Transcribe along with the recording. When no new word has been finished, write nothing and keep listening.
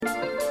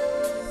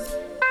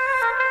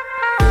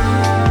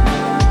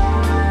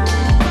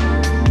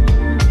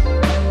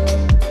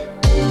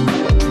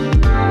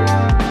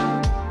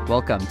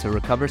Welcome to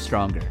Recover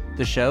Stronger,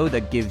 the show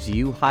that gives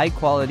you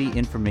high-quality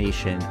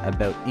information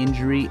about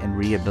injury and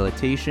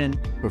rehabilitation,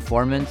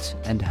 performance,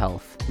 and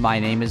health. My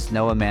name is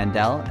Noah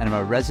Mandel, and I'm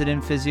a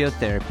resident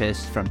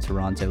physiotherapist from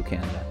Toronto,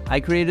 Canada. I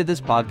created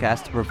this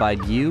podcast to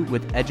provide you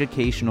with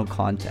educational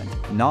content,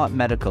 not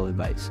medical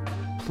advice.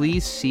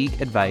 Please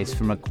seek advice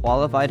from a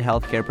qualified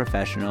healthcare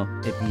professional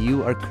if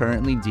you are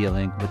currently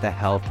dealing with a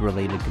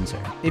health-related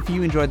concern. If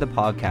you enjoyed the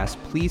podcast,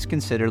 please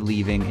consider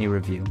leaving a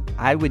review.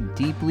 I would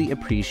deeply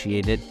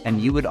appreciate it, and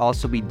you would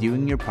also be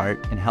doing your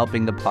part in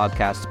helping the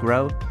podcast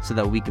grow so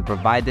that we can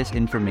provide this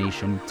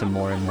information to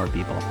more and more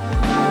people.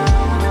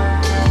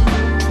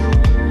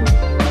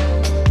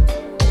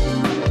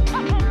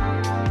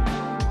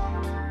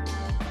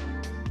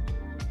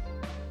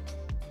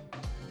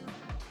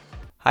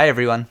 Hi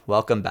everyone,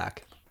 welcome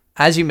back.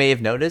 As you may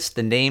have noticed,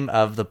 the name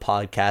of the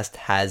podcast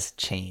has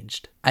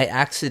changed. I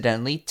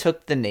accidentally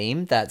took the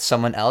name that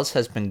someone else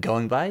has been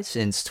going by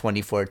since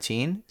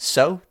 2014,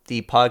 so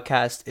the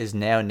podcast is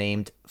now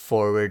named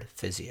Forward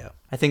Physio.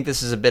 I think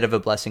this is a bit of a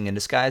blessing in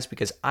disguise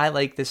because I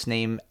like this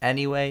name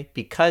anyway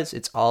because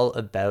it's all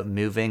about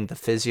moving the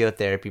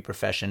physiotherapy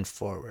profession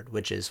forward,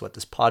 which is what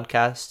this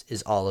podcast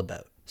is all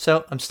about.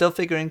 So I'm still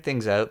figuring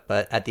things out,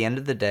 but at the end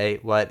of the day,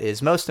 what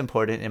is most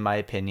important in my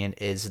opinion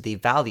is the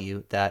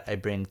value that I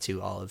bring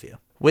to all of you.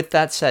 With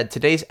that said,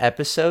 today's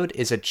episode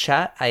is a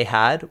chat I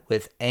had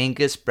with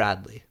Angus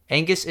Bradley.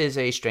 Angus is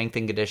a strength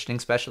and conditioning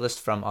specialist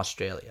from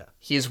Australia.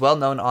 He is well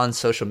known on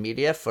social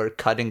media for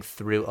cutting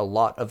through a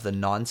lot of the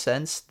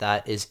nonsense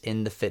that is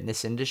in the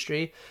fitness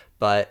industry,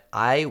 but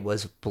I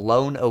was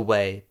blown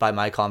away by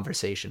my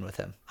conversation with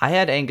him. I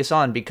had Angus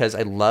on because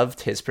I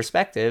loved his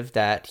perspective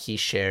that he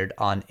shared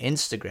on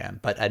Instagram,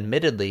 but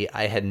admittedly,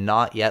 I had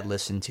not yet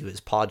listened to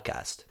his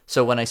podcast.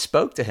 So when I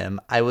spoke to him,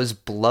 I was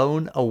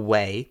blown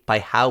away by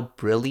how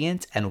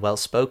brilliant and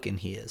well-spoken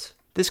he is.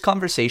 This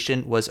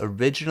conversation was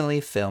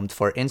originally filmed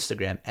for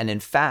Instagram, and in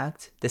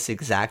fact, this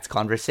exact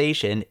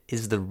conversation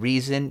is the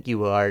reason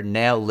you are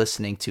now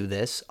listening to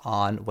this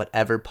on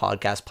whatever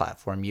podcast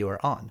platform you are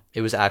on.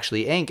 It was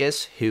actually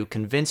Angus who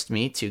convinced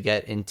me to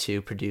get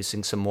into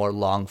producing some more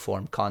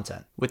long-form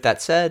content. With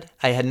that said,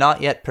 I had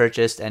not yet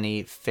purchased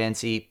any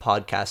fancy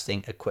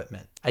podcasting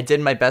equipment. I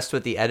did my best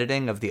with the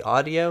editing of the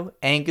audio.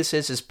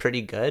 Angus's is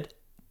pretty good.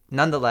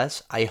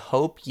 Nonetheless, I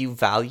hope you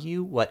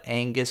value what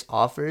Angus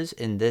offers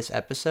in this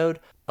episode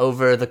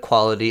over the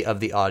quality of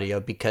the audio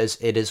because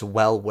it is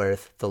well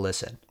worth the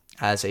listen.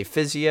 As a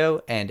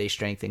physio and a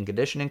strength and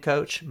conditioning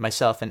coach,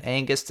 myself and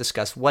Angus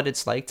discuss what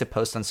it's like to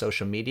post on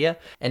social media,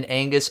 and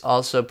Angus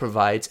also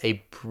provides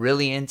a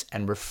brilliant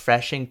and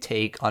refreshing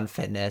take on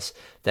fitness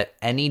that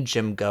any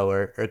gym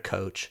goer or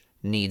coach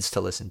needs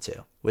to listen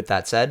to. With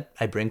that said,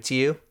 I bring to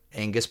you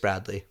Angus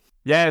Bradley.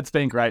 Yeah, it's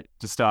been great.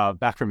 Just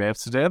back from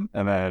Amsterdam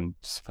and then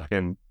just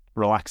fucking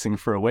relaxing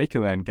for a week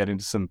and then get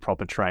into some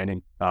proper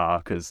training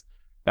because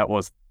that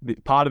was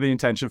part of the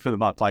intention for the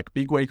month. Like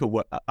big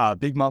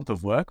month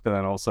of work, but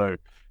then also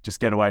just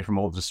get away from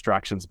all the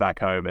distractions back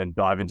home and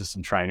dive into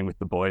some training with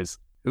the boys.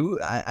 Ooh,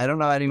 I don't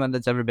know anyone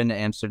that's ever been to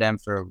Amsterdam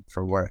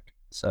for work,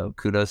 so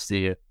kudos to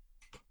you.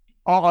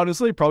 Oh,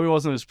 honestly, probably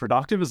wasn't as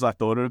productive as I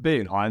thought it would be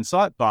in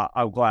hindsight, but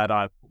I'm glad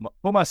I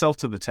put myself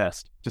to the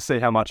test to see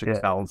how much it can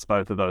balance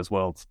both of those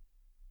worlds.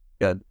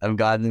 Good. I'm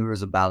glad there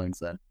was a balance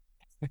then.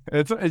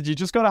 You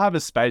just got to have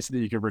a space that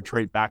you can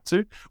retreat back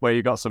to where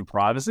you got some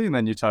privacy and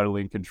then you're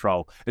totally in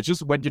control. It's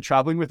just when you're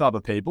traveling with other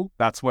people,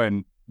 that's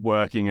when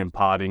working and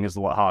partying is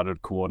a lot harder to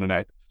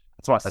coordinate.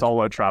 That's why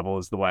solo travel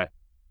is the way.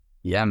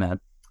 Yeah,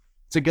 man.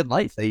 It's a good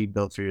life that you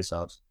built for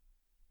yourselves.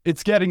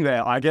 It's getting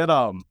there. I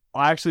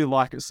actually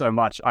like it so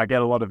much. I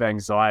get a lot of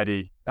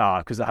anxiety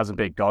because it hasn't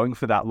been going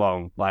for that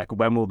long. Like,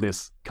 when will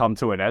this come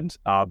to an end?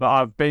 But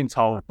I've been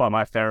told by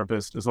my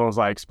therapist, as long as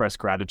I express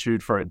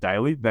gratitude for it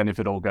daily, then if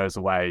it all goes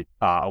away,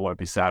 I won't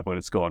be sad when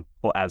it's gone,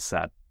 or as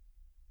sad.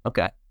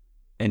 Okay.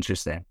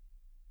 Interesting.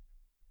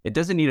 It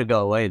doesn't need to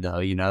go away though,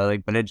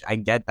 but I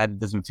get that it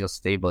doesn't feel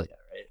stable yet,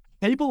 right?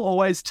 People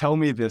always tell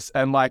me this,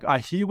 and I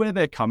hear where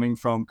they're coming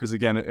from because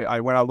again,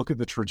 when I look at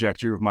the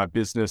trajectory of my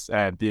business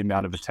and the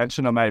amount of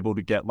attention I'm able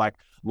to get,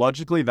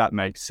 logically that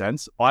makes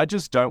sense. I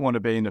just don't want to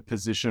be in a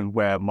position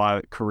where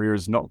my career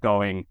is not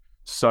going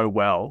so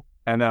well,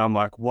 and then I'm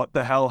like, what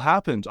the hell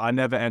happened? I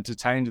never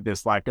entertained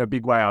this. A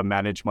big way I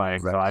manage my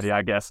anxiety, right.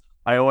 I guess.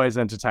 I always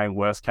entertain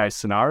worst case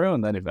scenario,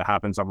 and then if it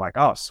happens, I'm like,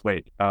 oh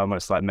sweet, I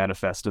almost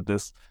manifested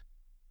this.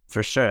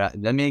 For sure,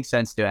 that makes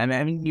sense too.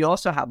 I mean, you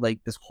also have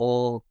this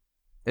whole.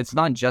 It's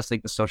not just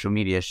the social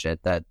media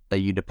shit that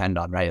you depend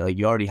on, right?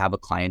 You already have a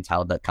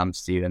clientele that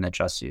comes to you and that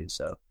trusts you.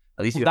 So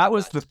at least that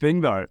was the thing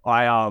though.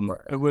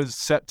 It was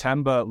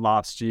September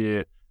last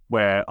year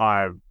where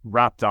I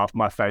wrapped up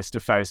my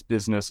face-to-face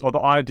business, or the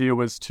idea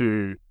was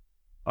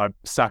I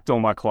sacked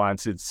all my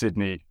clients in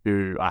Sydney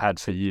who I had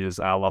for years.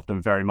 I loved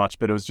them very much,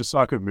 but it was just so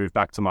I could move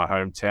back to my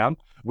hometown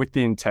with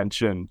the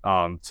intention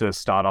to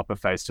start up a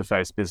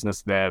face-to-face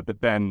business there.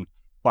 But then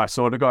by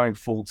sort of going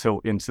full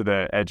tilt into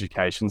the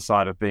education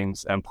side of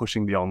things and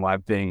pushing the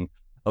online thing,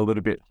 a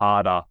little bit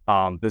harder.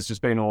 There's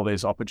just been all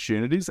these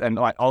opportunities. And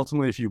like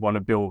ultimately, if you want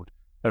to build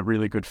a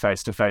really good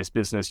face-to-face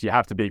business, you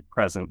have to be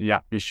present. You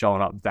have to be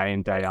showing up day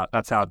in, day out.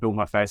 That's how I built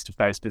my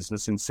face-to-face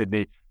business in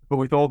Sydney. But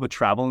with all the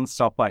travel and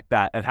stuff like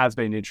that, it has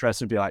been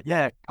interesting to be like,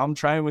 yeah, come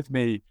train with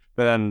me.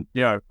 But then,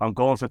 I'm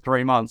gone for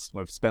 3 months.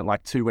 We've spent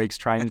like 2 weeks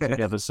training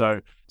together. So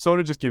sort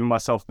of just giving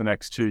myself the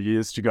next 2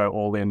 years to go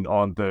all in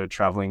on the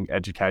traveling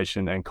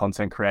education and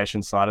content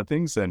creation side of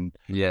things. And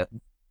Yeah.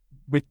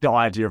 with the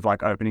idea of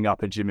like opening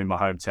up a gym in my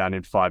hometown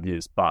in 5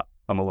 years, but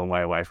I'm a long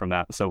way away from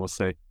that. So we'll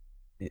see.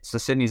 So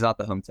Sydney's not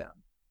the hometown.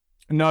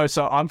 No,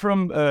 so I'm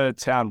from a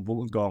town,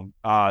 Wollongong,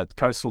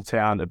 coastal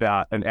town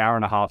about an hour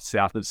and a half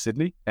south of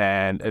Sydney.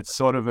 And it's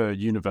sort of a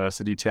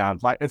university town.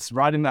 Like it's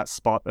right in that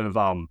spot of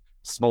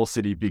small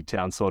city, big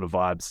town sort of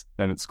vibes.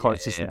 And it's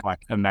close to some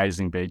like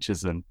amazing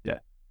beaches and yeah.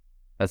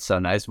 That's so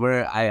nice.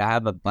 I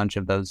have a bunch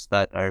of those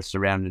that are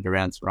surrounded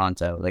around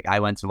Toronto. Like I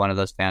went to one of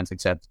those towns,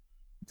 except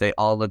they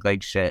all look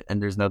like shit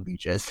and there's no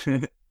beaches.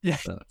 Yeah.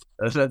 So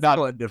that's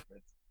one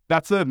difference.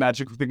 That's the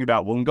magical thing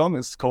about Wollongong.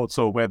 It's called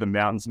sort of where the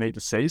mountains meet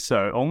the sea.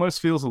 So it almost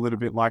feels a little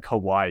bit like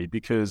Hawaii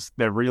because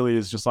there really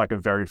is just like a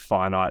very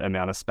finite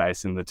amount of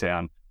space in the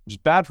town, which is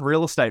bad for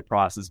real estate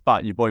prices,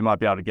 but your boy might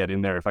be able to get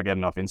in there if I get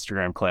enough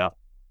Instagram clout.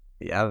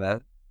 Yeah,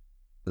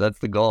 that's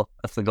the goal.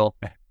 That's the goal.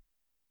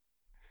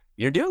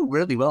 You're doing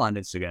really well on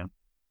Instagram.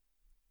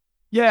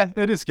 Yeah,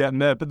 it is getting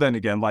there. But then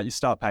again, like you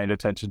start paying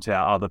attention to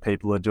how other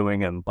people are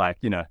doing. And like,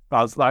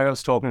 I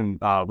was talking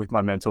with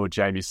my mentor,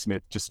 Jamie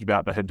Smith, just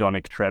about the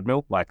hedonic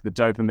treadmill, like the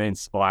dopamine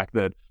spike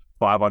that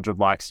 500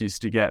 likes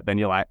used to get. Then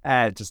you're like,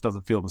 it just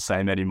doesn't feel the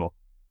same anymore.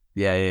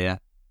 Yeah.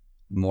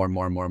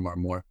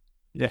 More.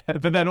 Yeah.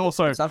 But then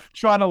also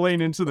trying to lean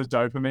into the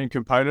dopamine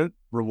component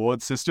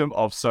reward system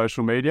of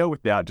social media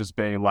without just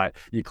being like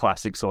your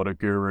classic sort of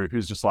guru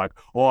who's just like,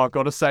 I've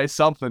got to say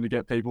something to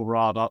get people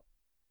riled up.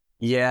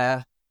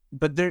 Yeah.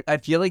 But I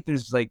feel like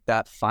there's like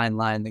that fine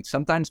line. Like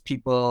sometimes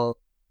people,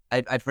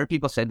 I've heard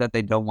people say that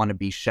they don't want to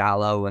be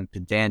shallow and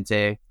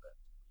pedantic.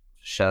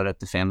 Shout out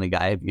to Family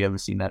Guy. Have you ever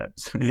seen that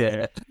episode?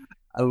 Yeah.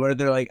 Where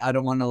they're like, I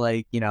don't want to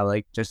like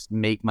just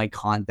make my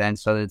content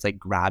so that it's like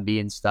grabby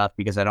and stuff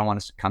because I don't want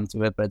to succumb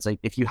to it. But it's like,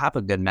 if you have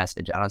a good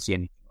message, I don't see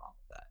anything wrong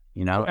with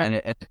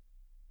that, And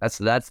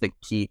that's the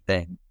key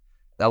thing.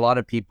 A lot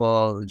of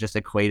people just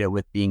equate it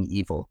with being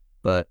evil,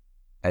 but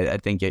I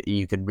think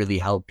you could really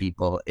help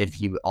people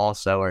if you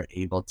also are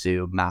able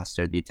to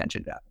master the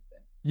attention grabbing thing.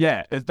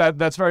 Yeah,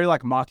 that's very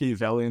like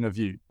Machiavellian of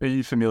you. Are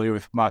you familiar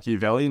with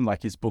Machiavellian,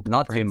 like his book?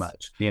 Not too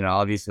much.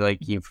 Obviously,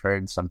 like you've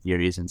heard some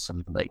theories and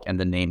some and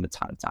the name a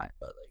ton of time,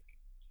 but like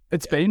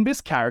it's been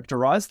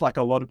mischaracterized. Like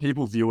a lot of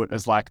people view it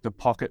as like the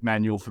pocket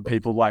manual for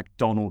people like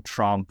Donald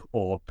Trump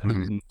or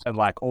Putin and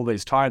like all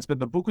these tyrants. But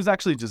the book was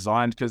actually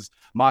designed because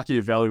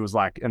Machiavelli was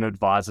like an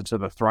advisor to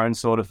the throne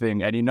sort of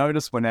thing. And he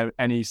noticed when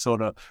any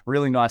sort of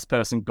really nice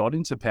person got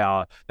into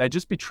power, they'd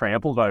just be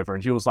trampled over.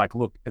 And he was like,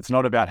 look, it's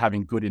not about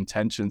having good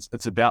intentions.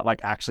 It's about like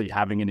actually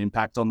having an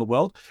impact on the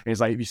world. And he's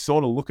like, if you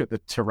sort of look at the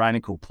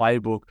tyrannical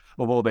playbook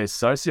of all these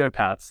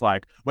sociopaths,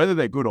 like whether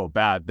they're good or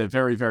bad, they're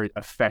very, very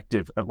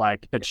effective at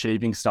like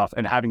achieving stuff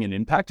and having an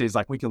impact. Is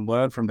like we can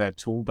learn from their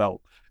tool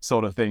belt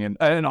sort of thing.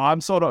 And I'm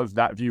sort of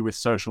that view with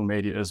social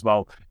media as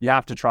well. You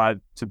have to try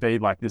to be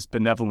like this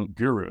benevolent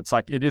guru. It's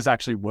like it is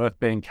actually worth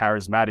being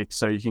charismatic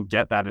so you can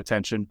get that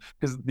attention,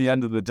 because at the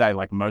end of the day,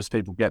 like most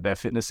people get their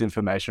fitness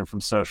information from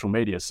social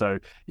media. So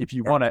if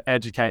you want to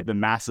educate the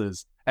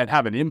masses and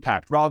have an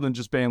impact rather than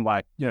just being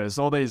like, there's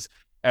all these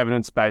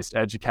evidence-based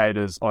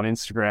educators on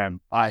Instagram.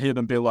 I hear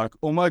them be like,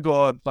 oh my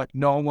God, like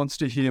no one wants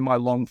to hear my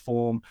long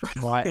form,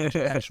 my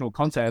educational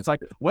content. It's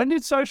like, when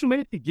did social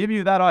media give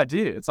you that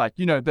idea? It's like,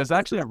 there's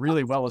actually a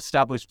really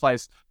well-established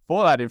place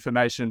for that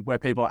information where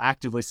people are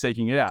actively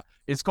seeking it out.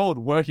 It's called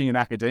working in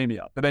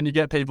academia. But then you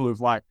get people who've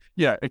like,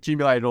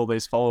 accumulated all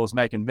these followers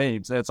making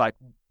memes. And it's like,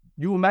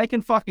 you were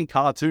making fucking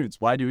cartoons.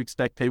 Why do you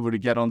expect people to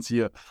get onto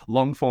your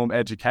long-form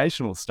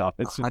educational stuff?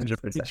 It's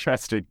 100%.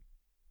 Interesting.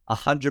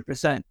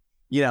 100%.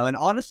 And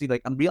honestly,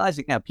 like I'm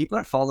realizing now, people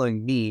are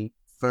following me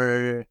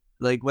for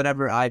like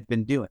whatever I've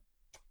been doing.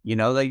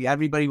 Like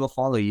everybody will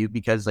follow you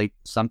because like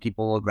some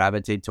people will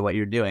gravitate to what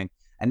you're doing.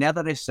 And now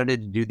that I started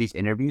to do these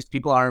interviews,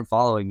 people aren't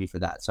following me for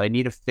that. So I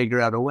need to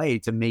figure out a way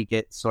to make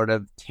it sort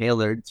of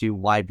tailored to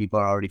why people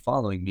are already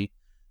following me,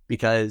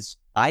 because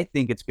I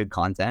think it's good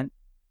content,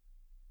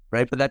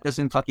 right? But that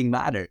doesn't fucking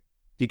matter,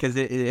 because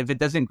if it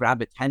doesn't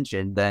grab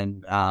attention,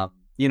 then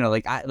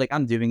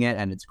I'm doing it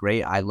and it's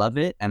great. I love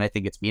it and I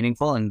think it's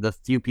meaningful. And the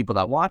few people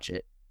that watch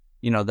it,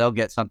 they'll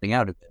get something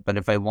out of it. But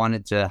if I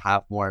wanted to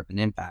have more of an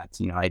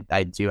impact,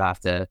 I do have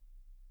to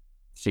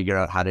figure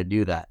out how to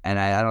do that. And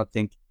I don't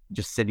think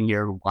just sitting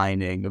here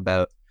whining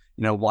about,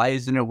 why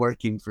isn't it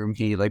working for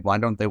me? Like, why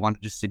don't they want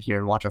to just sit here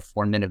and watch a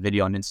 4-minute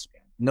video on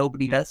Instagram?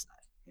 Nobody does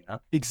that.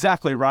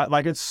 Exactly right.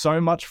 Like it's so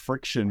much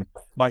friction.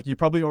 Like you're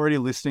probably already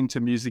listening to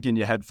music in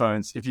your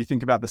headphones. If you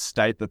think about the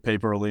state that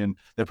people are in,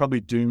 they're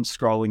probably doom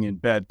scrolling in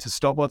bed. To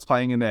stop what's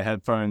playing in their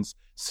headphones,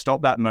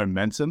 stop that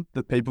momentum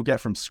that people get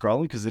from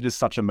scrolling, because it is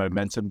such a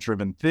momentum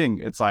driven thing.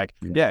 It's like,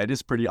 yeah, it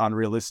is pretty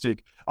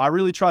unrealistic. I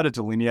really try to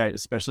delineate,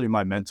 especially in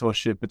my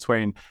mentorship,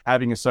 between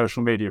having a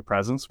social media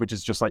presence, which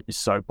is just like your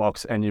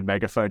soapbox and your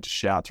megaphone to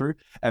shout through,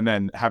 and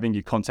then having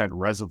your content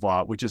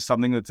reservoir, which is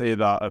something that's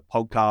either a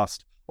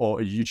podcast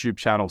or a YouTube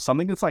channel,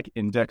 something that's like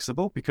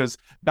indexable. Because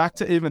back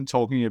to even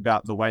talking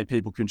about the way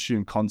people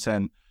consume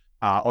content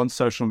on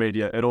social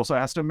media, it also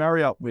has to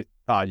marry up with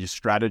your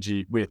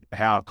strategy with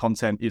how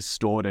content is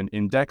stored and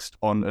indexed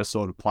on a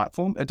sort of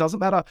platform. It doesn't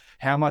matter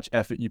how much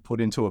effort you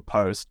put into a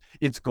post,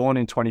 it's gone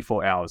in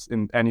 24 hours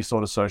in any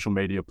sort of social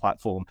media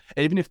platform.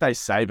 Even if they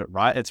save it,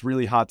 right? It's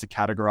really hard to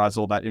categorize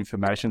all that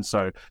information.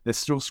 So they're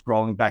still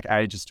scrolling back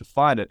ages to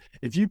find it.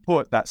 If you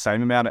put that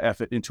same amount of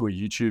effort into a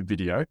YouTube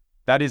video,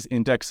 that is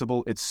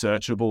indexable, it's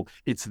searchable,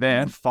 it's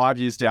there 5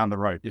 years down the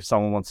road. If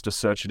someone wants to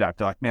search it out,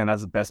 they're like, man,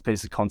 that's the best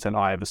piece of content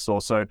I ever saw.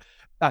 So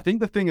I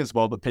think the thing as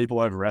well that people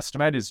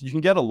overestimate is you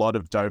can get a lot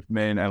of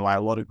dopamine and like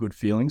a lot of good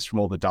feelings from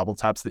all the double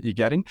taps that you're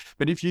getting.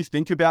 But if you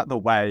think about the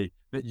way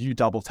that you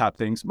double tap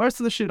things, most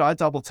of the shit I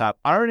double tap,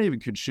 I don't even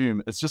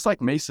consume. It's just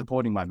like me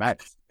supporting my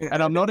mates.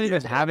 And I'm not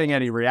even having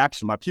any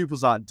reaction. My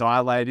pupils aren't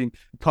dilating.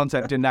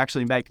 Content didn't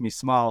actually make me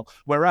smile.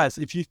 Whereas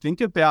if you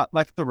think about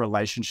like the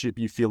relationship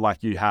you feel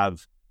like you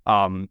have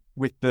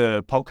with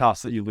the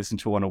podcasts that you listen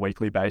to on a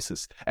weekly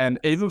basis. And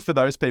even for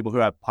those people who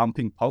are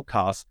pumping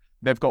podcasts,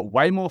 they've got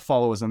way more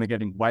followers and they're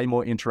getting way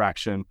more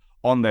interaction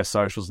on their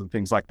socials and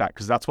things like that,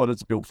 because that's what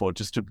it's built for,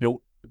 just to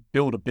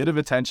build a bit of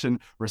attention,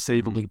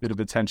 receive a little bit of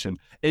attention.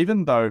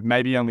 Even though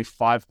maybe only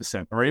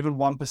 5% or even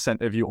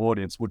 1% of your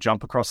audience will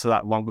jump across to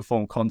that longer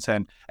form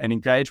content and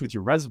engage with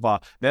your reservoir,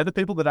 they're the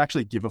people that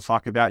actually give a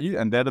fuck about you,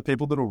 and they're the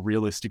people that will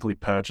realistically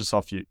purchase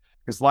off you.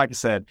 Because like I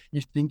said,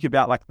 you think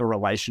about like the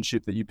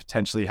relationship that you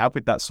potentially have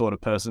with that sort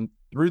of person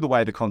through the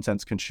way the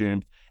content's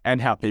consumed and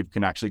how people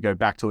can actually go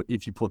back to it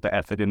if you put the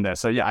effort in there.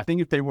 So yeah, I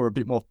think if people were a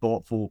bit more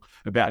thoughtful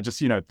about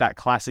just, that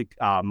classic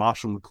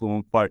Marshall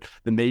McLuhan quote,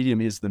 the medium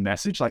is the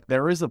message, like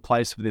there is a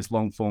place for this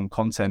long form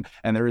content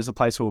and there is a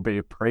place where it will be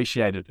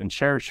appreciated and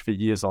cherished for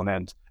years on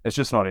end. It's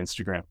just not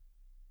Instagram.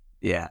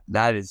 Yeah,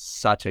 that is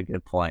such a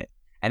good point.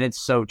 And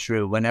it's so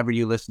true. Whenever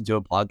you listen to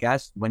a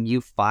podcast, when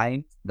you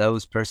find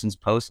those person's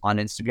posts on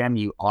Instagram,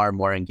 you are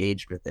more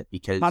engaged with it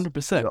because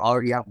 100%. you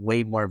already have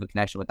way more of a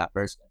connection with that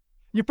person.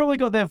 You've probably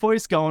got their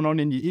voice going on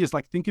in your ears.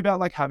 Like think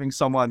about like having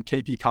someone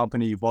keep you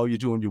company while you're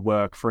doing your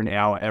work for an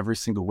hour every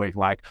single week.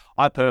 Like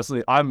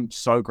I'm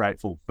so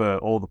grateful for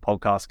all the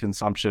podcast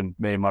consumption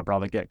me and my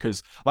brother get.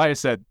 Because like I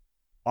said,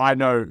 I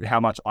know how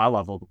much I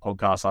love all the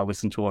podcasts I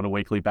listen to on a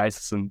weekly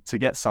basis. And to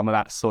get some of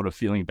that sort of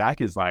feeling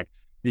back is like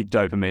big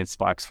dopamine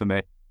spikes for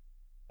me.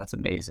 That's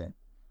amazing.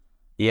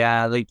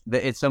 Yeah, like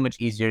it's so much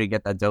easier to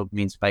get that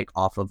dopamine spike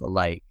off of a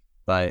like.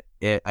 But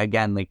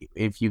again, like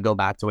if you go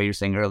back to what you were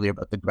saying earlier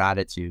about the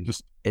gratitude,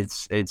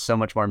 it's so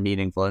much more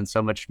meaningful and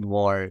so much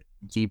more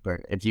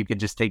deeper. If you could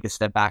just take a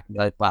step back and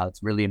be like, wow,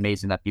 it's really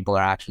amazing that people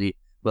are actually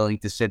willing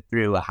to sit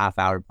through a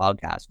half-hour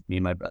podcast with me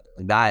and my brother.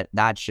 Like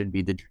that should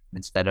be the dream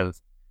instead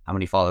of how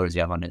many followers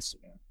you have on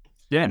Instagram.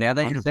 Yeah. Now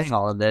that you're saying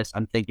all of this,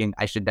 I'm thinking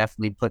I should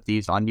definitely put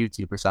these on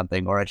YouTube or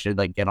something, or I should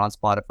like get on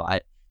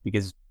Spotify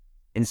because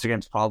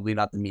Instagram's probably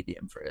not the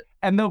medium for it.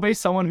 And there'll be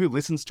someone who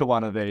listens to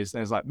one of these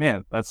and is like,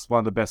 man, that's one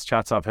of the best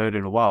chats I've heard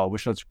in a while. I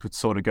wish I could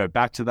sort of go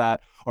back to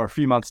that. Or a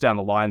few months down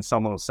the line,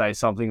 someone will say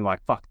something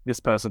like, fuck, this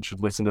person should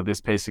listen to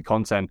this piece of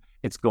content.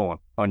 It's gone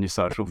on your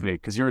social feed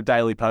because you're a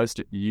daily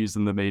poster. You're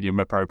using the medium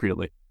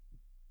appropriately.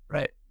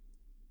 Right.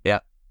 Yeah.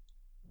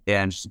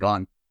 Yeah, and just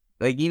gone.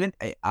 Like even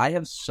I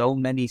have so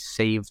many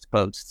saved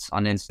posts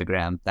on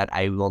Instagram that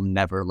I will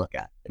never look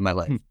at in my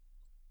life.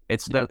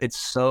 It's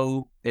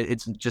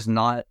just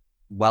not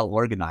well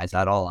organized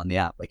at all on the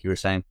app, like you were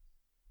saying.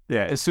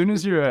 Yeah, as soon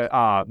as you're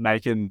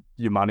making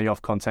your money off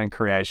content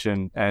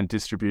creation and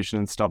distribution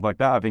and stuff like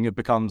that, I think it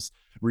becomes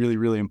really,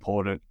 really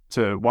important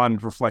to, one,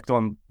 reflect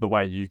on the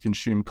way you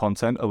consume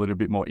content a little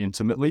bit more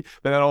intimately,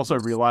 but then also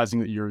realizing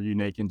that you're a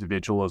unique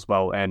individual as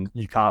well, and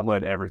you can't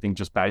learn everything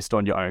just based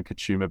on your own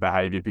consumer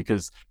behavior,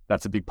 because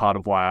that's a big part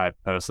of why I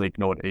personally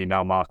ignored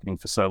email marketing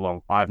for so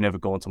long. I've never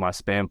gone to my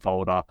spam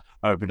folder,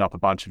 opened up a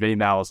bunch of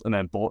emails, and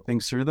then bought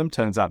things through them.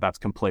 Turns out that's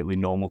completely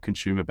normal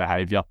consumer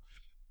behavior.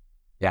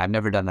 Yeah, I've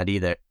never done that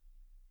either.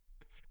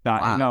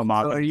 Wow. Email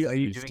marketing. So are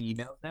you doing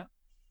emails now?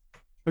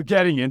 But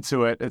getting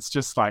into it, it's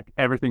just like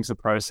everything's a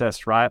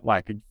process, right?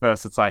 Like at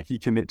first it's like you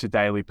commit to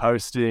daily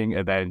posting,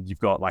 and then you've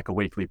got like a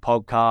weekly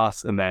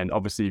podcast, and then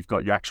obviously you've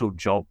got your actual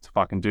job to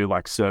fucking do,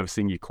 like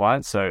servicing your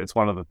clients. So it's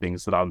one of the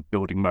things that I'm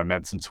building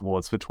momentum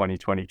towards for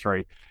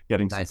 2023,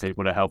 getting some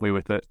people to help me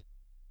with it.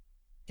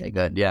 Okay,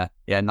 good. Yeah,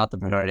 not the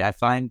priority. I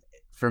find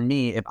for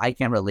me, if I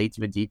can't relate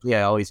to it deeply,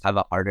 I always have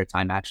a harder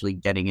time actually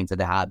getting into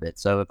the habit.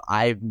 So if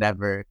I've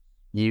never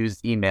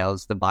used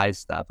emails to buy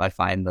stuff, I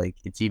find like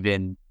it's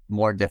even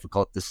more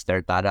difficult to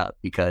start that up,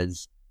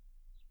 because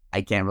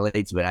I can't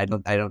relate to it.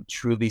 I don't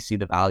truly see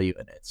the value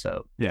in it.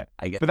 So Yeah.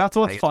 I get. But that's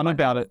what's I get fun why.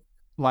 about it.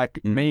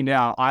 Like me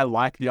now, I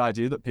like the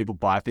idea that people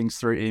buy things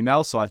through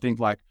email. So I think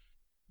like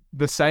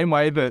the same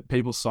way that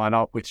people sign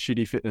up with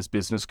shitty fitness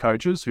business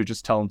coaches who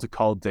just tell them to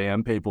cold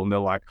DM people and they're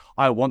like,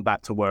 I want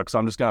that to work, so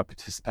I'm just going to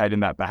participate in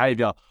that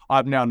behavior.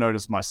 I've now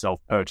noticed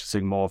myself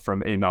purchasing more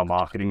from email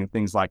marketing and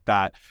things like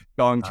that,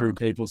 going through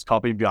people's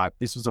copy and be like,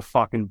 this was a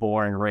fucking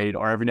boring read,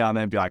 or every now and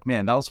then be like,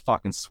 man, that was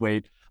fucking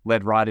sweet,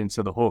 led right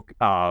into the hook.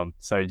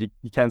 So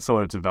you can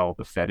sort of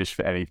develop a fetish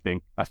for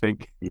anything, I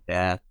think.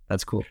 Yeah,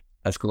 that's cool.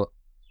 That's cool.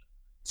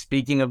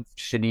 Speaking of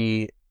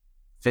shitty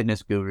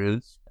fitness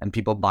gurus and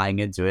people buying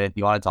into it,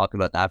 you want to talk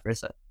about that for a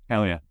second?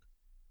 Hell yeah.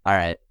 All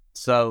right.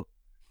 So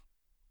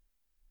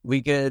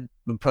we could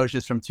approach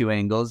this from two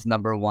angles.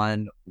 Number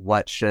one,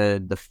 what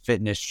should the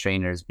fitness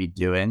trainers be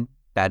doing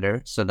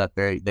better so that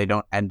they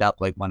don't end up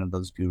like one of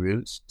those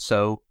gurus?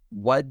 So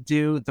what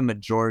do the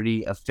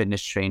majority of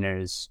fitness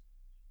trainers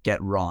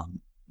get wrong?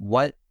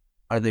 What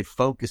are they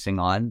focusing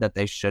on that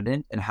they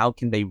shouldn't? And how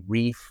can they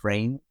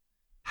reframe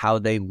how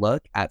they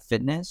look at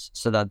fitness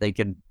so that they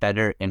can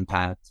better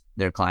impact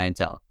their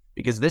clientele?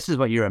 Because this is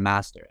what you're a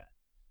master at.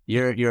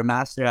 You're a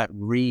master at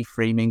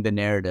reframing the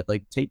narrative,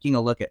 like taking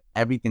a look at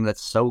everything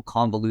that's so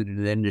convoluted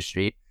in the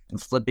industry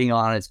and flipping it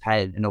on its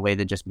head in a way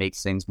that just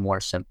makes things more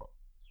simple.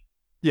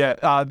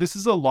 Yeah, this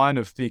is a line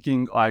of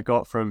thinking I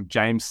got from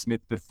James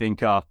Smith, the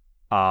thinker.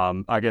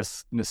 I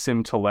guess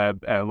Nassim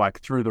Taleb, like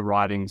through the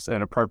writings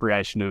and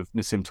appropriation of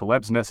Nassim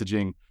Taleb's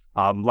messaging,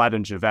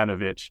 Mladen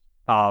Jovanovic.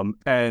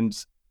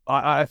 And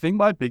I think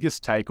my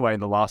biggest takeaway in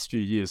the last few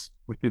years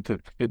within the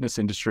fitness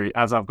industry,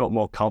 as I've got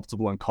more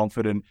comfortable and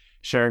confident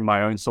sharing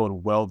my own sort of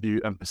worldview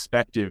and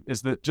perspective,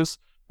 is that just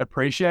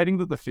appreciating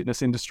that the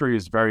fitness industry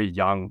is very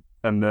young,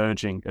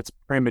 emerging, it's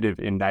primitive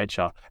in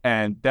nature.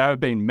 And there have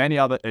been many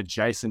other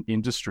adjacent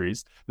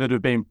industries that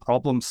have been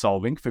problem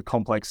solving for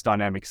complex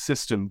dynamic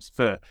systems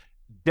for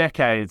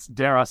decades,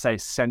 dare I say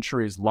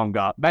centuries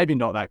longer. Maybe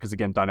not that, because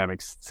again,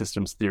 dynamic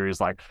systems theory is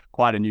like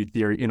quite a new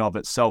theory in of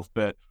itself,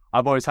 but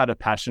I've always had a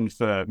passion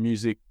for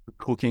music,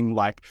 cooking,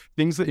 like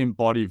things that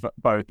embody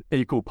both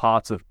equal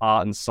parts of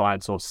art and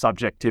science, or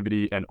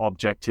subjectivity and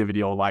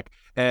objectivity, or like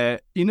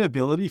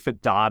inability for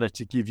data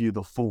to give you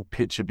the full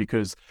picture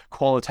because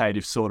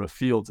qualitative sort of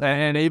fields.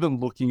 And even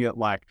looking at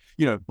like,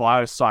 you know,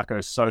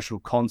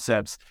 biopsychosocial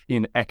concepts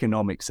in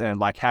economics and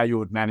like how you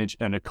would manage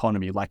an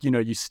economy. Like, you know,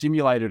 you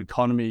stimulate an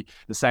economy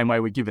the same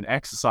way we give an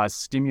exercise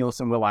stimulus,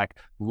 and we're like,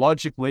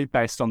 logically,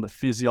 based on the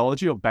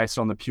physiology or based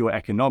on the pure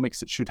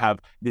economics, it should have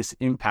this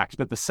impact.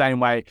 But the same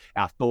way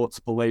our thoughts,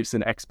 beliefs,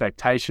 and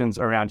expectations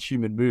around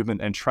human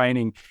movement and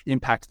training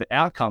impact the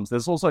outcomes,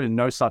 there's also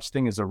no such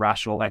thing as a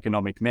rational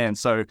economic man.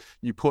 So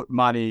you put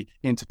money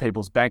into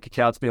people's bank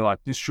accounts, being like,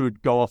 this should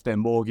go off their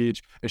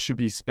mortgage, it should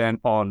be spent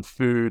on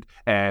food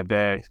and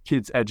their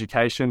kids'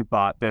 education,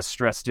 but they're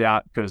stressed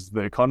out because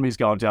the economy's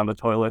going down the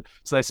toilet,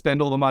 so they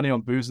spend all the money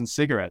on booze and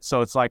cigarettes.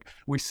 So it's like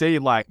we see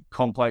like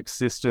complex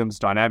systems,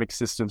 dynamic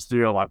systems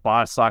theory, like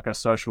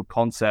biopsychosocial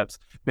concepts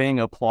being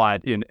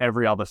applied in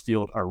every other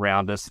field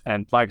around us.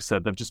 And like I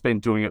said, they've just been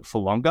doing it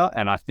for longer.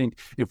 And I think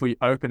if we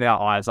open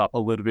our eyes up a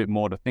little bit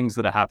more to things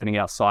that are happening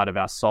outside of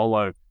our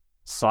silo,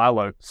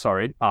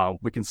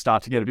 we can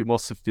start to get a bit more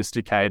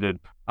sophisticated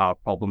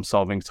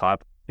problem-solving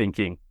type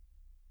thinking.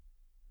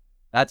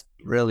 That's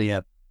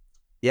brilliant.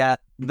 Yeah,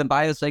 the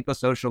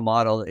biopsychosocial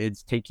model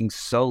is taking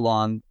so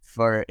long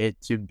for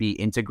it to be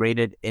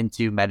integrated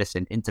into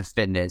medicine, into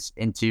fitness,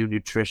 into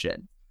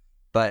nutrition.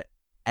 But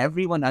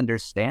everyone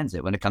understands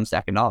it when it comes to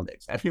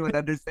economics. Everyone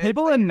understands.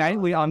 People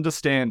innately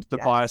understand the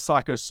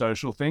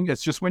biopsychosocial thing.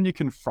 It's just when you're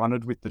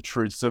confronted with the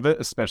truths of it,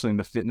 especially in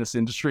the fitness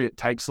industry, it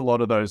takes a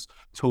lot of those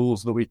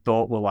tools that we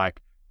thought were like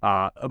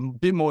a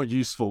bit more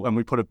useful, and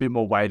we put a bit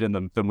more weight in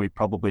them than we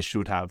probably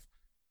should have.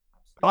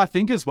 I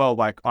think as well,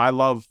 like I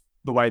love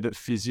the way that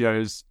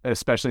physios,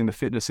 especially in the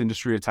fitness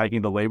industry, are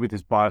taking the lead with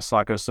this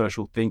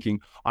biopsychosocial thinking.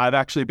 I've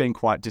actually been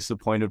quite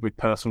disappointed with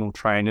personal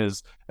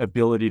trainers'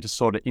 ability to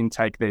sort of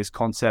intake these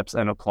concepts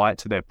and apply it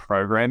to their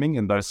programming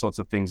and those sorts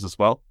of things as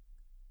well.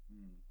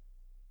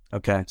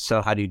 Okay,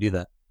 so how do you do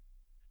that?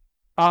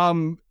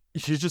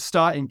 You just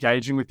start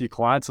engaging with your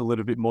clients a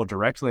little bit more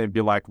directly and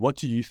be like, what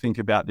do you think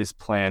about this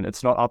plan?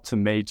 It's not up to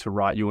me to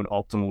write you an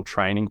optimal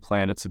training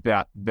plan. It's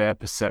about their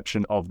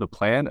perception of the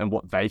plan and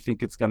what they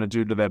think it's going to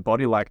do to their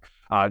body. Like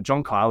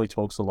John Kiley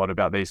talks a lot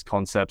about these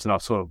concepts, and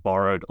I've sort of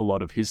borrowed a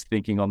lot of his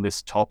thinking on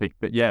this topic.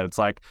 But yeah, it's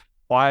like,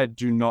 I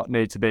do not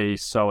need to be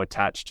so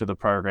attached to the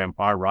program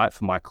I write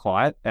for my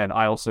client. And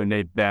I also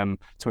need them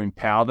to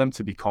empower them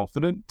to be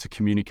confident, to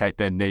communicate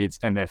their needs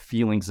and their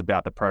feelings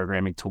about the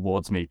programming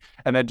towards me.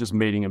 And then just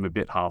meeting them a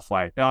bit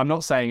halfway. Now, I'm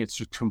not saying it's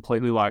just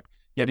completely like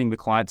getting the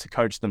client to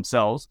coach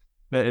themselves,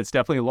 but it's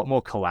definitely a lot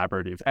more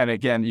collaborative. And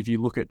again, if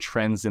you look at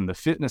trends in the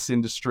fitness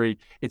industry,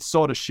 it's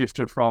sort of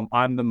shifted from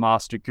I'm the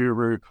master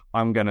guru,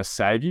 I'm going to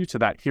save you, to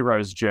that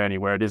hero's journey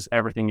where it is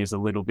everything is a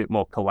little bit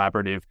more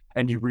collaborative.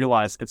 And you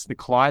realize it's the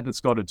client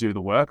that's got to do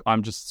the work.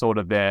 I'm just sort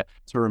of there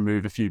to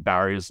remove a few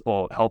barriers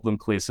or help them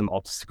clear some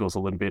obstacles a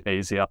little bit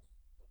easier.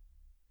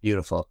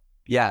 Beautiful.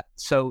 Yeah.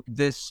 So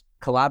this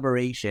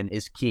collaboration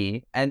is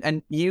key.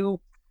 And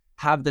you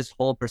have this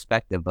whole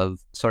perspective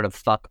of sort of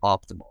fuck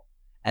optimal.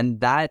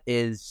 And that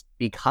is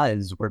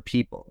because we're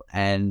people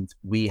and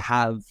we're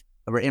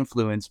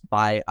influenced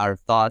by our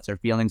thoughts, our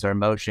feelings, our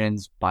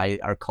emotions, by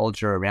our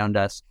culture around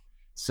us.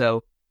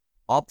 So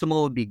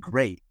optimal would be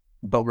great,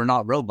 but we're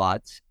not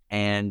robots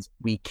and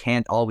we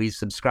can't always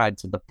subscribe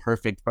to the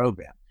perfect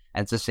program.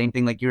 And it's the same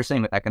thing like you were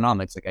saying with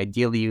economics. Like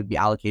ideally you'd be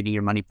allocating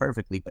your money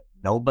perfectly, but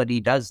nobody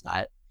does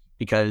that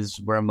because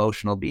we're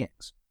emotional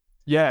beings.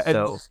 Yeah,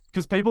 So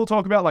because people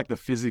talk about like the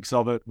physics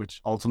of it, which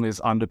ultimately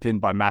is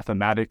underpinned by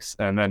mathematics.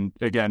 And then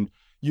again,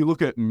 you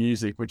look at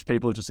music, which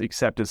people just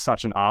accept as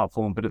such an art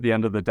form, but at the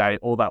end of the day,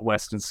 all that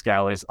Western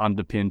scale is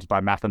underpinned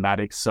by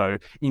mathematics. So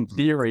in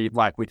theory,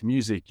 like with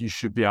music, you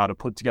should be able to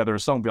put together a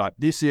song, be like,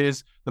 this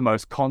is the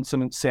most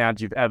consonant sound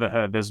you've ever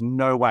heard. There's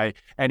no way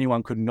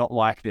anyone could not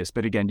like this.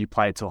 But again, you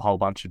play it to a whole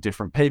bunch of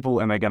different people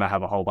and they're going to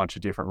have a whole bunch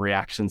of different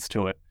reactions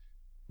to it.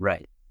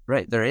 right.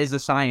 Right. There is a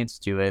science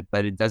to it,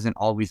 but it doesn't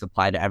always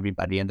apply to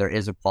everybody. And there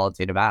is a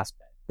qualitative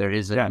aspect. There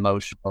is an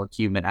emotional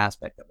human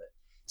aspect of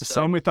it.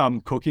 Some with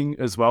cooking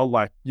as well,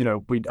 like, you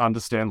know, we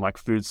understand like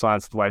food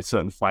science, the way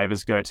certain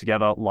flavors go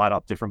together, light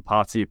up different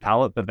parts of your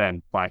palate. But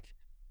then like,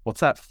 what's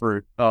that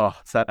fruit? Oh,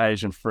 it's that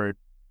Asian fruit.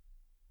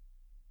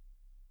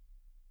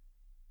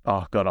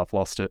 Oh God, I've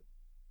lost it.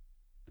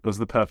 It was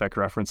the perfect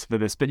reference for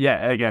this. But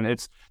yeah, again,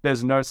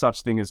 there's no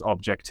such thing as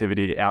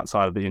objectivity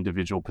outside of the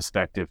individual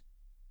perspective.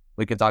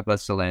 We could talk about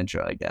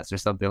cilantro, I guess, or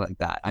something like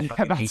that.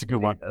 Yeah, that's a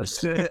good one.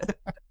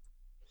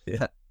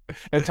 Yeah.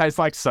 It tastes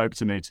like soap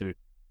to me too.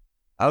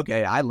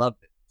 Okay, I love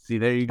it. See,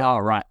 there you go. Oh,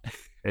 right.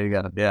 There you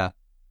go. Yeah.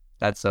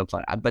 That's so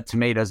fun. But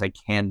tomatoes I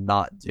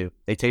cannot do.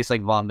 They taste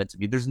like vomit to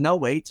me. There's no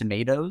way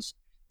tomatoes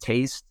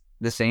taste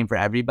the same for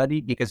everybody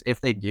because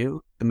if they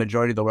do, the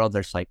majority of the world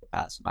are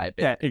psychopaths, in my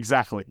opinion. Yeah,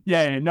 exactly.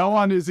 Yeah, no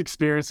one is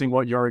experiencing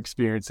what you're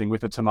experiencing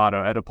with a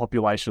tomato at a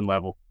population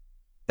level.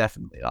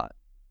 Definitely not.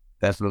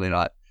 Definitely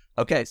not.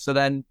 Okay, so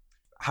then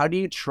how do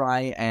you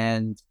try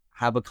and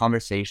have a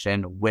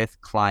conversation with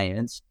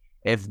clients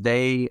if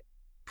they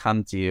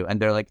come to you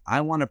and they're like, I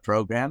want a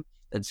program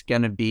that's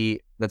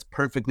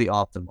perfectly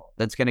optimal,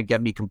 that's going to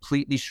get me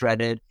completely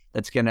shredded,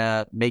 that's going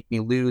to make me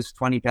lose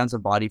 20 pounds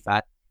of body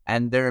fat.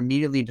 And they're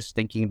immediately just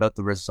thinking about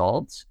the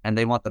results and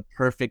they want the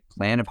perfect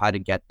plan of how to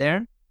get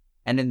there.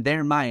 And in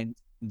their mind,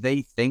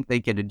 they think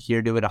they can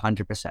adhere to it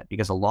 100%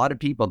 because a lot of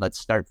people that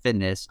start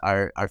fitness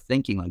are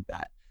thinking like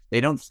that. They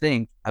don't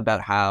think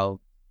about how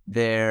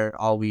they're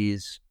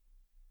always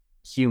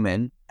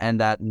human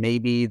and that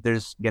maybe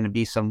there's going to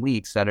be some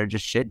weeks that are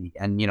just shitty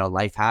and, you know,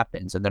 life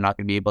happens and they're not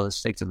going to be able to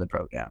stick to the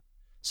program.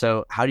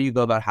 So how do you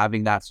go about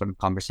having that sort of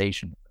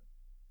conversation?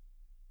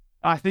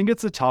 I think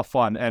it's a tough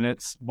one and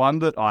it's one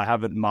that I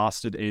haven't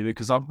mastered either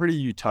because I'm pretty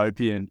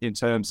utopian in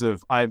terms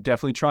of I'm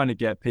definitely trying to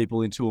get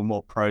people into a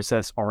more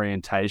process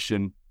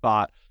orientation,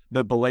 but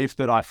the belief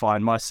that I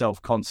find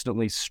myself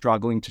constantly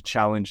struggling to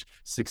challenge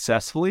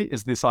successfully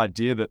is this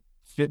idea that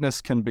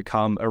fitness can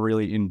become a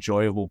really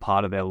enjoyable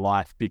part of their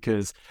life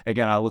because,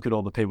 again, I look at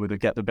all the people that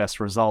get the best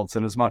results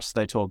and as much as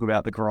they talk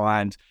about the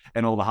grind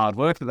and all the hard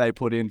work that they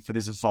put in for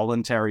this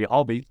voluntary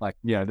hobby, like,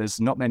 you know, there's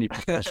not many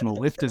professional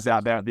lifters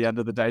out there at the end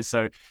of the day.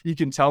 So you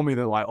can tell me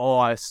that like, oh,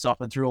 I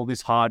suffered through all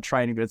this hard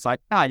training, but it's like,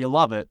 you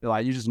love it.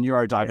 Like you're just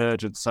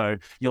neurodivergent. So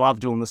you love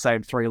doing the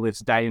same 3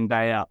 lifts day in,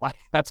 day out. Like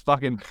that's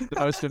fucking the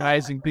most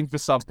amazing thing for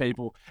some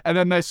people. And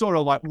then they sort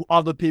of like,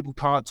 other people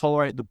can't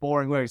tolerate the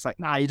boring work. It's like,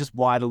 you're just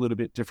wired a little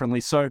bit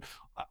differently. So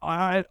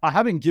I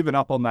haven't given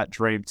up on that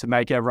dream to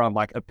make everyone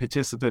like a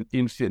participant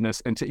in fitness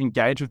and to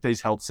engage with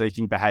these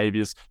health-seeking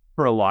behaviors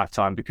for a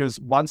lifetime, because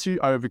once you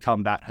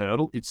overcome that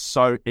hurdle, it's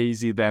so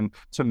easy then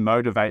to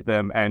motivate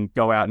them and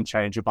go out and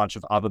change a bunch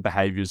of other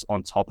behaviors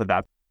on top of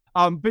that.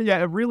 But yeah,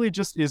 it really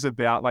just is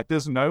about like,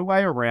 there's no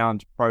way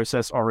around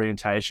process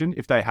orientation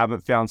if they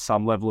haven't found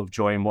some level of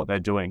joy in what they're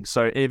doing.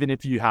 So even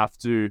if you have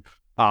to,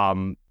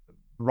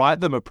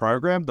 write them a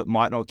program that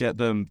might not get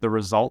them the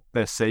result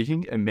they're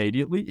seeking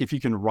immediately, if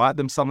you can write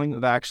them something that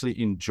they actually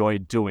enjoy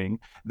doing,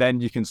 then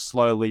you can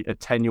slowly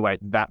attenuate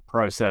that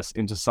process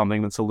into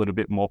something that's a little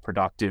bit more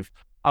productive.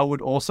 I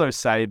would also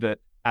say that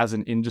as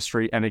an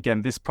industry, and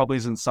again, this probably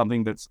isn't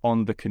something that's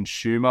on the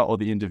consumer or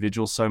the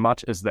individual so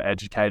much as the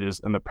educators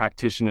and the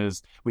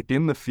practitioners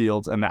within the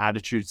fields and the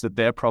attitudes that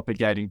they're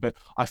propagating. But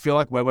I feel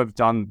like where we've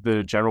done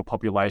the general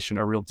population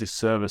a real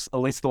disservice, at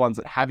least the ones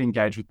that have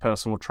engaged with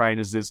personal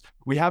trainers, is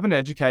we haven't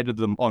educated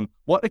them on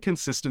what a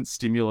consistent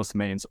stimulus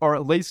means, or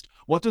at least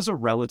what does a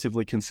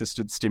relatively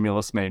consistent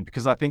stimulus mean?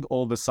 Because I think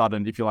all of a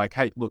sudden, if you're like,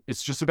 hey, look,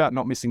 it's just about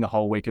not missing the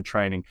whole week of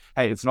training.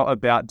 Hey, it's not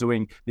about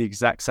doing the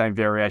exact same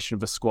variation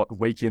of a squat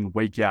week in,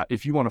 week out.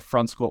 If you want to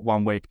front squat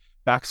one week,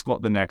 back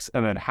squat the next,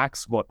 and then hack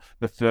squat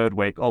the third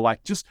week, or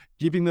like just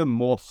giving them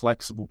more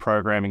flexible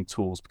programming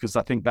tools, because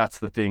I think that's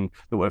the thing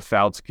that we've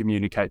failed to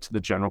communicate to the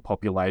general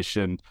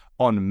population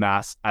en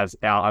masse as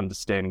our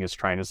understanding as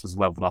trainers has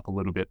leveled up a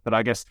little bit. But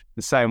I guess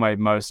the same way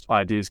most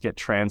ideas get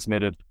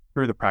transmitted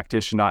through the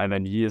practitioner and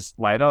then years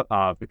later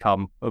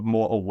become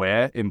more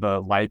aware in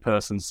the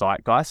layperson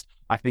zeitgeist,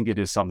 I think it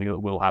is something that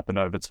will happen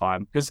over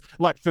time. Because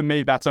like for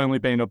me, that's only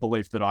been a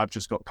belief that I've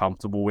just got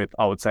comfortable with,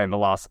 I would say, in the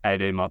last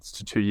 18 months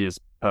to 2 years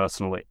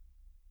personally.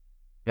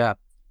 Yeah.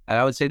 And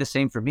I would say the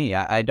same for me.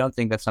 I don't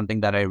think that's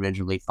something that I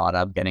originally thought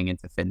of getting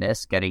into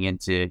fitness, getting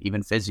into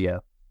even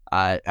physio.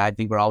 I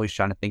think we're always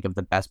trying to think of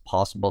the best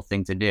possible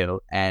thing to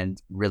do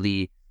and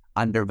really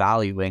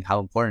undervaluing how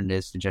important it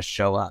is to just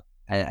show up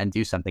and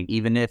do something,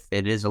 even if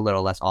it is a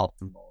little less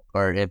optimal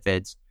or if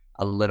it's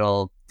a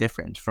little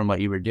different from what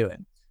you were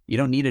doing. You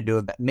don't need to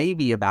do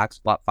maybe a back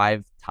squat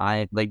 5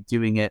 times, like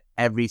doing it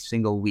every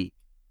single week,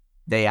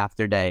 day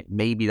after day.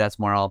 Maybe that's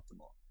more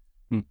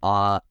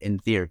optimal in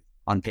theory.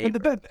 On paper.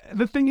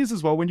 The thing is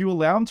as well, when you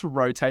allow them to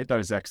rotate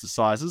those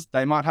exercises,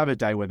 they might have a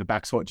day where the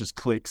back squat just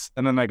clicks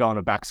and then they go on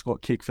a back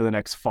squat kick for the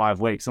next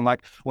 5 weeks. And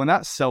like when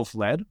that's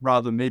self-led,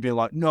 rather than me being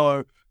like,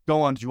 no,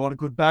 go on, do you want a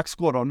good back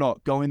squat or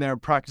not? Go in there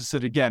and practice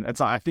it again. It's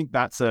like, I think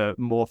that's a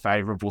more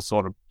favorable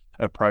sort of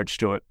approach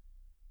to it.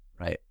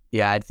 Right.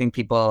 Yeah, I think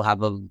people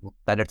have a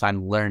better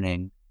time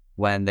learning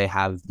when they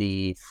have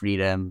the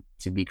freedom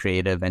to be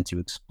creative and to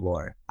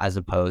explore, as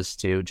opposed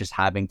to just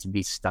having to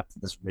be stuck to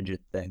this rigid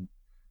thing.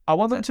 I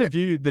want them to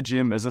view the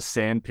gym as a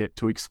sandpit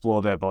to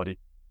explore their body,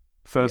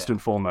 first and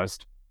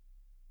foremost.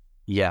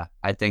 Yeah,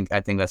 I think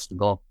that's the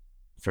goal,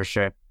 for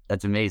sure.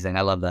 That's amazing.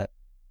 I love that.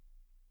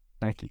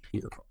 Thank you.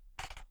 Beautiful.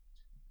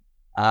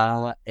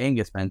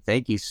 Angus, man,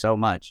 thank you so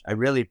much. I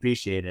really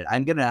appreciate it.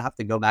 I'm gonna have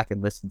to go back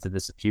and listen to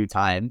this a few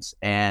times,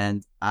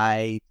 and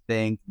I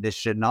think this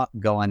should not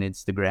go on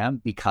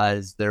Instagram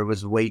because there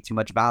was way too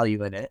much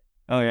value in it.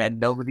 Oh yeah, and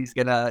nobody's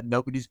gonna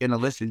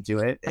listen to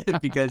it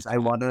because I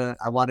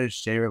wanna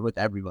share it with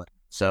everyone.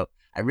 So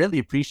I really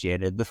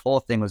appreciate it. This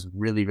whole thing was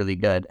really, really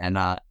good, and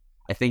I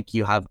think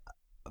you have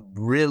a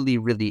really,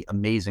 really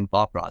amazing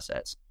thought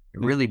process.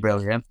 You're really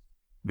brilliant,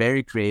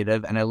 very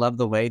creative, and I love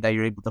the way that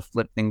you're able to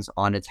flip things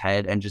on its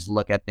head and just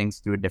look at things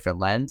through a different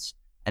lens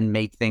and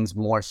make things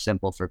more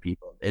simple for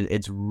people.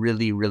 It's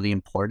really, really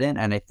important,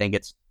 and I think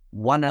it's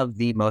one of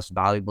the most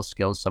valuable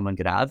skills someone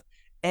could have,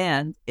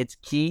 and it's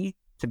key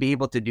to be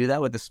able to do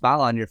that with a smile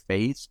on your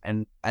face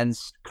and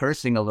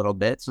cursing a little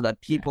bit so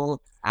that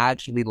people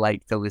actually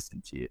like to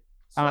listen to you.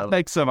 So,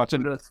 thanks so much.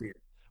 And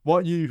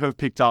what you have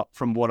picked up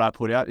from what I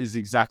put out is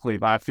exactly,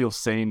 I feel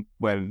seen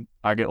when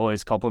I get all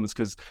these compliments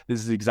because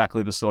this is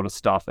exactly the sort of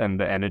stuff and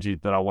the energy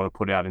that I want to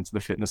put out into the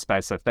fitness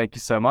space. So thank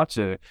you so much.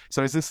 So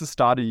is this the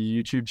start of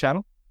your YouTube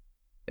channel?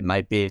 It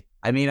might be.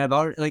 I mean,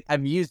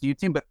 I've used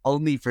YouTube, but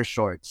only for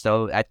short.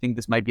 So I think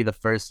this might be the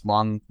first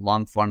long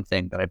form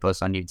thing that I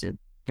post on YouTube.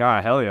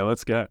 Ah, hell yeah,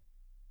 let's go.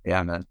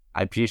 Yeah, man.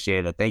 I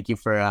appreciate it. Thank you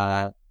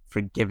for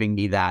giving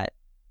me that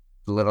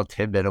little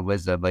tidbit of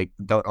wisdom. Like,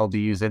 don't only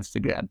use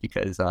Instagram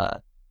because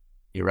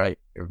you're right.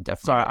 You're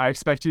definitely Sorry, right. I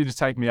expect you to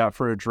take me out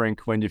for a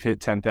drink when you've hit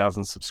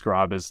 10,000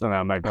 subscribers and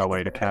I'll make my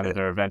way to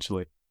Canada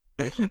eventually.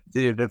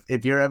 Dude,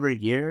 if you're ever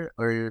here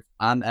or if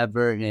I'm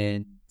ever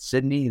in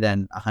Sydney,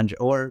 then 100,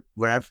 or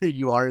wherever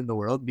you are in the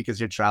world because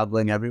you're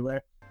traveling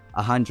everywhere,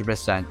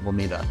 100% we'll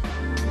meet up.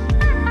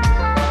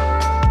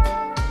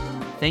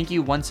 Thank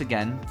you once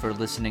again for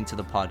listening to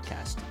the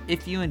podcast.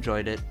 If you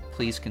enjoyed it,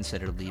 please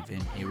consider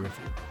leaving a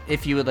review.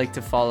 If you would like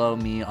to follow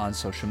me on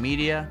social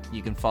media,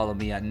 you can follow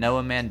me at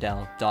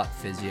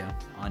noahmandel.physio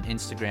on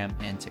Instagram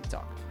and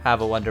TikTok.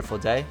 Have a wonderful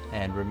day,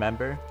 and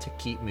remember to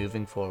keep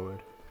moving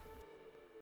forward.